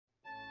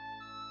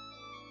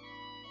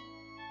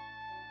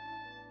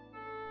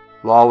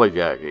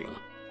Lollygagging.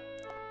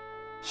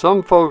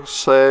 Some folks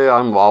say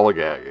I'm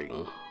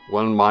lollygagging.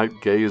 One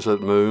might gaze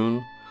at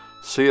moon,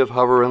 see it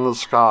hover in the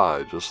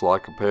sky just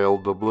like a pale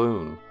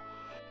doubloon.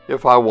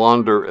 If I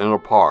wander in a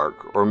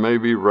park, or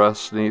maybe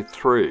rest 'neath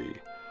tree,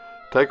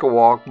 take a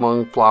walk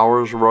 'mong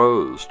flowers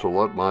rose to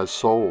let my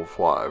soul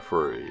fly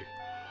free.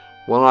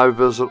 When I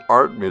visit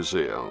art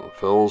museum,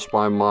 fills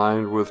my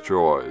mind with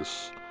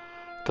joys,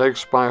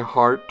 takes my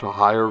heart to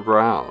higher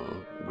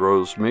ground,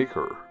 grows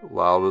meeker,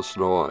 loudest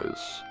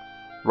noise.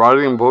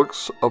 Writing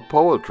books of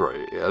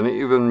poetry and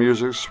even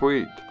music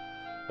sweet,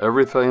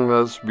 everything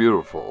that's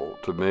beautiful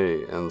to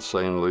me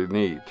insanely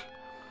neat.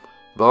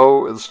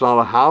 Though it's not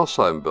a house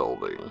I'm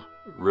building,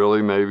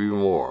 really maybe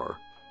more,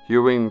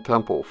 hewing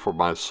temple for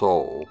my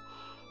soul,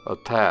 a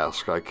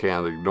task I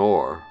can't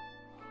ignore.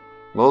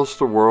 Most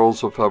the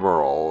world's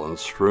ephemeral and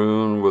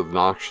strewn with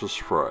noxious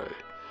fray,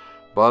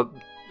 but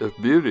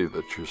if beauty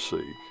that you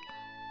seek,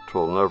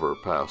 'twill never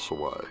pass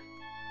away.